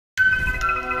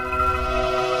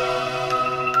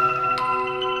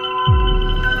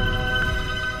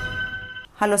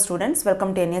Hello students,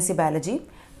 welcome to NSC Biology.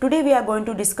 Today we are going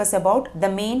to discuss about the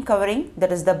main covering,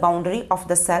 that is the boundary of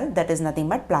the cell, that is nothing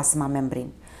but plasma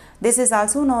membrane. This is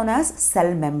also known as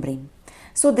cell membrane.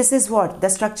 So this is what the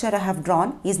structure I have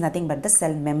drawn is nothing but the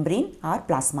cell membrane or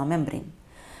plasma membrane.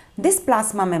 This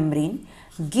plasma membrane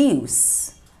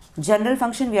gives general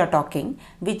function we are talking,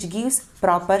 which gives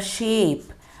proper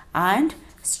shape and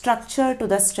structure to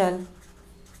the cell.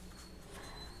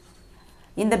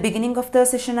 In the beginning of the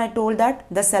session, I told that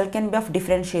the cell can be of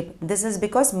different shape. This is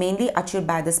because mainly achieved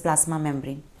by this plasma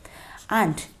membrane.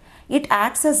 And it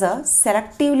acts as a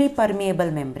selectively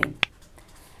permeable membrane.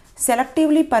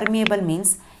 Selectively permeable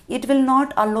means it will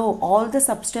not allow all the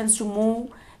substance to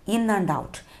move in and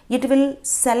out. It will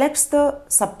select the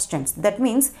substance. That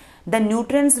means the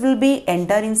nutrients will be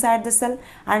enter inside the cell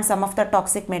and some of the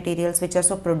toxic materials which are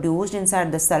so produced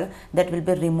inside the cell that will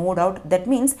be removed out. That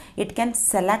means it can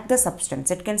select the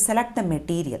substance, it can select the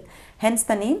material. Hence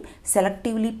the name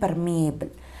selectively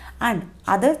permeable. And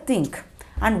other thing,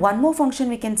 and one more function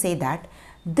we can say that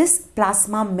this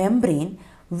plasma membrane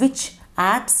which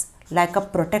acts like a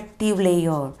protective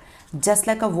layer, just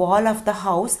like a wall of the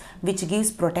house which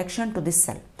gives protection to this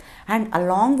cell. And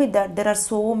along with that, there are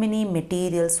so many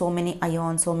materials, so many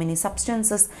ions, so many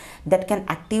substances that can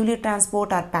actively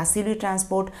transport or passively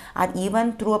transport, or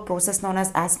even through a process known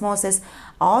as osmosis.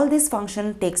 All this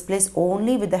function takes place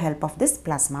only with the help of this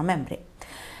plasma membrane.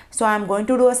 So I am going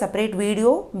to do a separate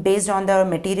video based on the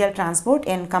material transport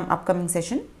in upcoming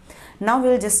session. Now we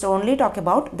will just only talk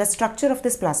about the structure of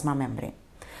this plasma membrane.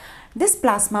 This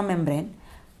plasma membrane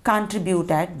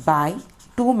contributed by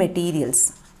two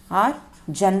materials, or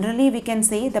generally we can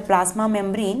say the plasma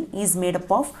membrane is made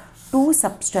up of two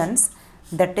substances,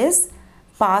 that is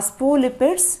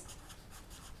phospholipids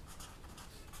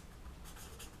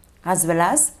as well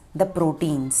as the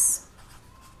proteins.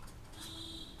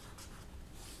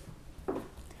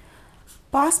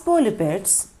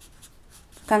 Phospholipids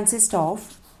consist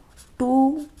of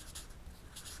two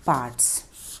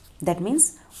parts. That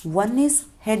means one is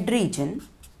head region,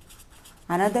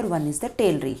 another one is the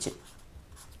tail region.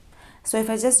 So if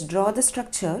I just draw the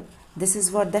structure, this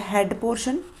is what the head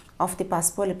portion of the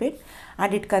phospholipid,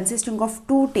 and it consisting of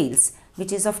two tails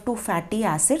which is of two fatty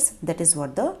acids, that is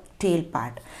what the tail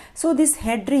part. So this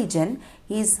head region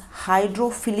is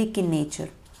hydrophilic in nature.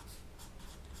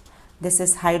 This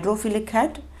is hydrophilic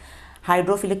head,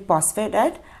 hydrophilic phosphate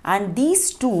head, and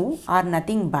these two are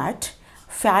nothing but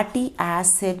fatty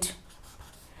acid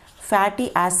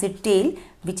tail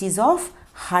which is of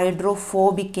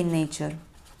hydrophobic in nature.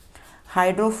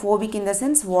 Hydrophobic in the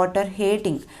sense water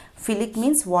hating, philic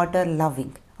means water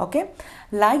loving. Okay,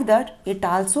 like that it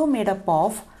also made up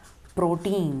of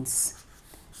proteins.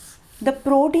 The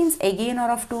proteins again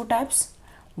are of two types.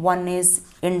 One is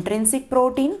intrinsic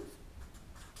protein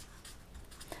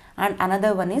and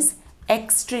another one is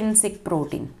extrinsic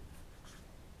protein.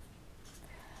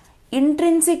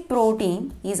 Intrinsic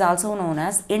protein is also known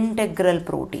as integral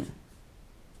protein.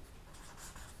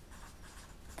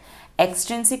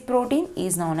 Extrinsic protein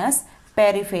is known as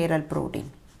peripheral protein.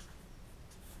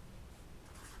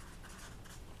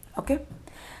 Okay,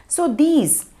 so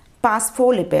these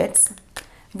phospholipids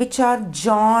which are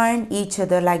joined each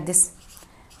other like this,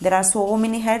 there are so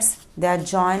many heads, they are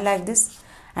joined like this,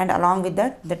 and along with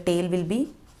that the tail will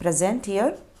be present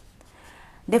here.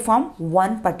 They form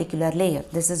one particular layer.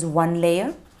 This is one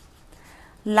layer.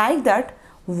 Like that,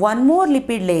 one more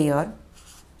lipid layer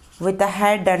with the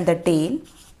head and the tail,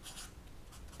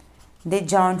 they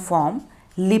join form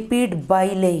lipid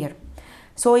bilayer.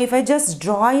 So if I just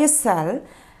draw a cell,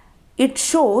 it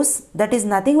shows that is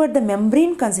nothing but the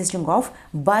membrane consisting of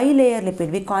bilayer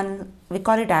lipid. We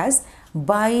call it as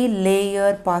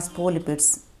bilayer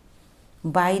phospholipids.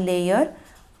 Bilayer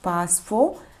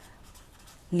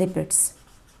phospholipids.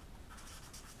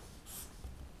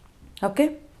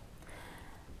 Okay.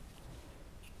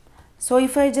 So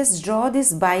if I just draw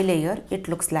this bilayer, it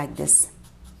looks like this.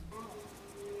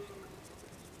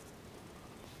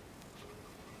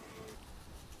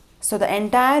 So the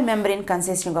entire membrane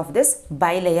consisting of this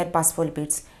bilayer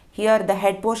phospholipids. Here the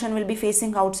head portion will be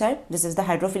facing outside. This is the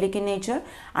hydrophilic in nature,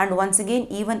 and once again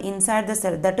even inside the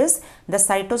cell, that is the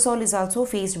cytosol is also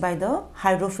faced by the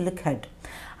hydrophilic head,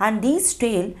 and these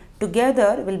tail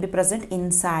together will be present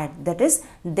inside, that is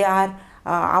they are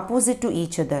opposite to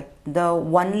each other. The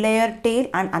one layer tail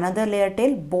and another layer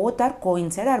tail both are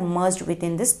coincide or merged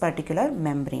within this particular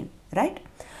membrane, right?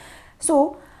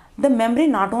 So the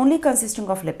membrane not only consisting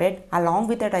of lipid, along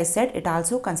with that I said it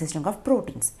also consisting of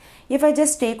proteins. If I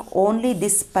just take only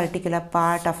this particular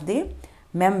part of the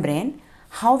membrane,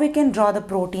 how we can draw the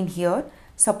protein here?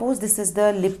 Suppose this is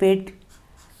the lipid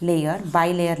layer,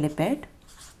 bilayer lipid.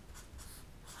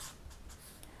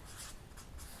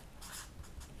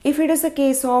 If it is a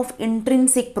case of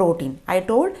intrinsic protein, I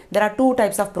told there are two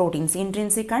types of proteins,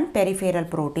 intrinsic and peripheral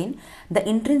protein. The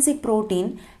intrinsic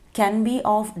protein can be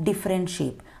of different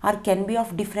shape or can be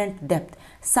of different depth.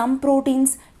 Some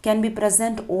proteins can be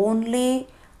present only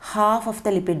half of the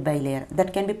lipid bilayer,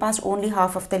 that can be passed only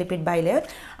half of the lipid bilayer,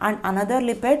 and another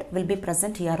lipid will be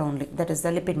present here only, that is the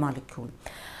lipid molecule.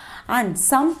 And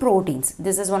some proteins,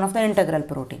 this is one of the integral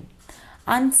protein,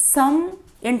 and some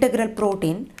integral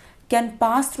protein can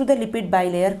pass through the lipid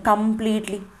bilayer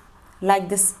completely like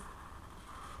this.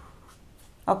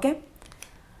 Okay.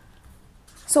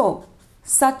 So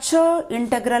such a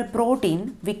integral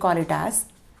protein we call it as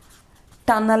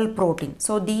tunnel protein.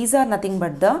 So these are nothing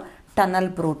but the tunnel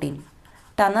protein.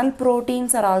 Tunnel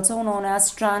proteins are also known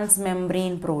as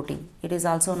transmembrane protein. It is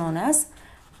also known as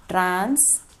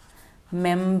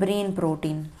transmembrane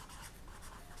protein.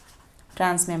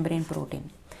 Transmembrane protein.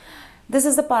 This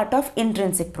is the part of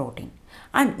intrinsic protein.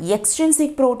 And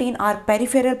extrinsic protein or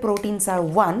peripheral proteins are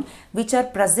one which are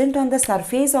present on the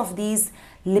surface of these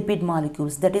lipid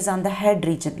molecules, that is on the head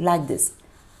region like this.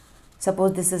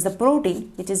 Suppose this is the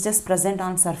protein which is just present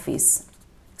on surface,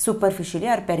 superficially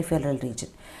or peripheral region.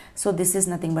 So this is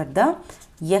nothing but the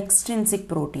extrinsic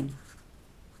protein.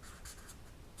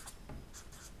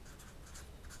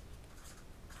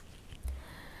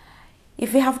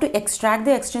 If we have to extract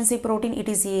the extrinsic protein, it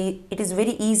is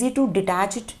very easy to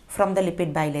detach it from the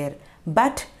lipid bilayer.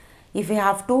 But if we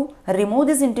have to remove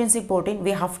this intrinsic protein,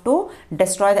 we have to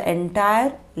destroy the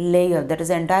entire layer, that is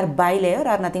the entire bilayer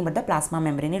or nothing but the plasma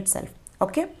membrane itself.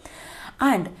 Okay.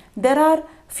 And there are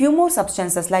few more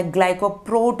substances like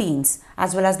glycoproteins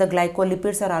as well as the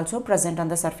glycolipids are also present on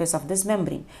the surface of this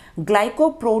membrane.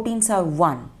 Glycoproteins are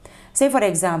one. Say for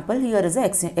example, here is the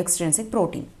extrinsic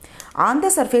protein. On the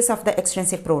surface of the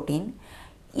extrinsic protein,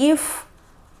 if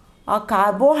a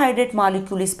carbohydrate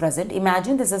molecule is present,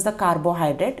 imagine this is the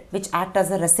carbohydrate which act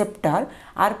as a receptor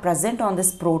are present on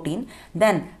this protein,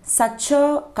 then such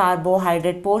a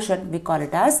carbohydrate portion we call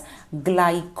it as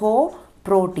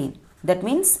glycoprotein. That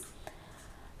means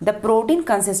the protein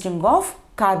consisting of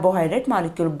carbohydrate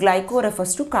molecule. Glyco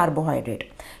refers to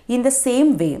carbohydrate. In the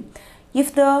same way,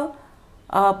 if the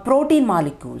protein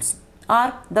molecules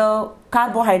or the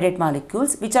carbohydrate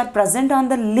molecules which are present on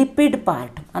the lipid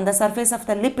part, on the surface of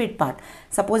the lipid part.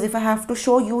 Suppose if I have to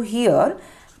show you here,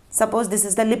 suppose this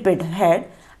is the lipid head,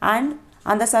 and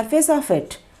on the surface of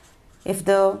it, if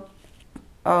the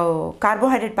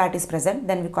carbohydrate part is present,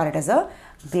 then we call it as a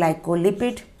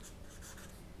glycolipid.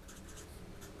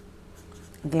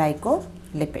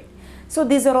 Glycolipid. So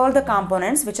these are all the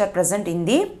components which are present in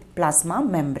the plasma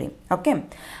membrane. Okay.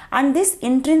 And this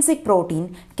intrinsic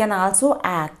protein can also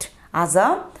act as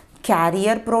a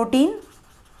carrier protein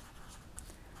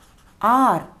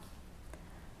or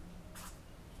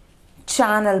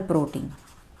channel protein.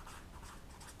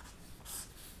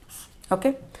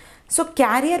 Okay. So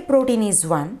carrier protein is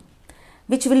one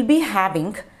which will be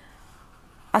having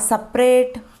a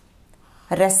separate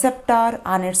receptor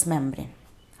on its membrane.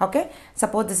 Okay.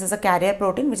 Suppose this is a carrier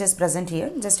protein which is present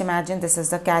here. Just imagine this is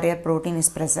the carrier protein is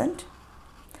present.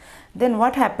 Then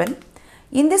what happened?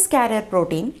 In this carrier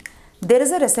protein, there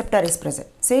is a receptor is present.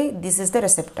 Say this is the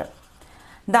receptor.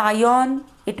 The ion,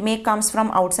 it may comes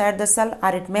from outside the cell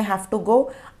or it may have to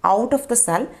go out of the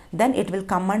cell. Then it will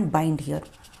come and bind here.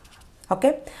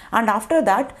 Okay. And after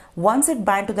that, once it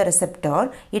bind to the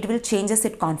receptor, it will changes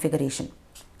its configuration.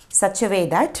 Such a way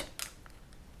that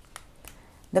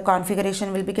the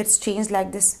configuration will be gets changed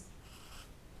like this.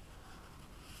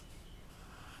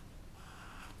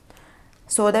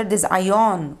 So that this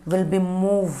ion will be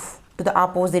moved to the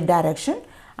opposite direction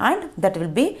and that will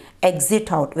be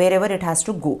exit out wherever it has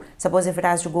to go. Suppose if it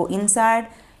has to go inside,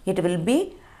 it will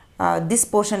be this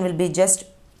portion will be just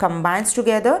combines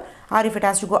together, or if it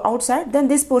has to go outside, then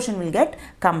this portion will get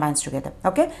combines together.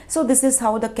 Okay. So this is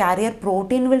how the carrier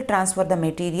protein will transfer the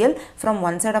material from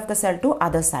one side of the cell to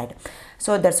other side.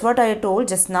 So that's what I told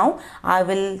just now. I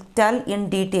will tell in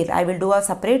detail. I will do a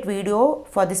separate video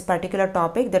for this particular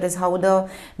topic. That is how the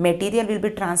material will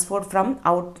be transferred from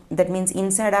out, that means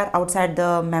inside or outside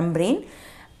the membrane,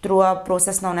 through a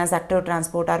process known as active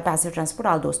transport or passive transport,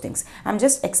 all those things. I'm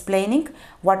just explaining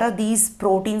what are these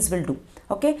proteins will do.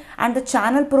 Okay. And the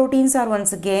channel proteins are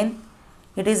once again,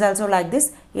 it is also like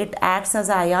this. It acts as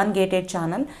an ion gated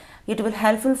channel. It will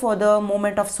helpful for the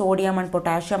movement of sodium and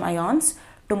potassium ions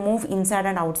to move inside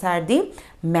and outside the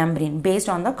membrane based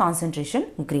on the concentration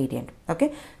gradient.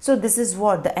 Okay. So this is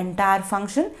what the entire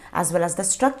function as well as the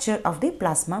structure of the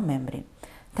plasma membrane.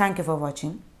 Thank you for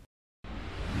watching.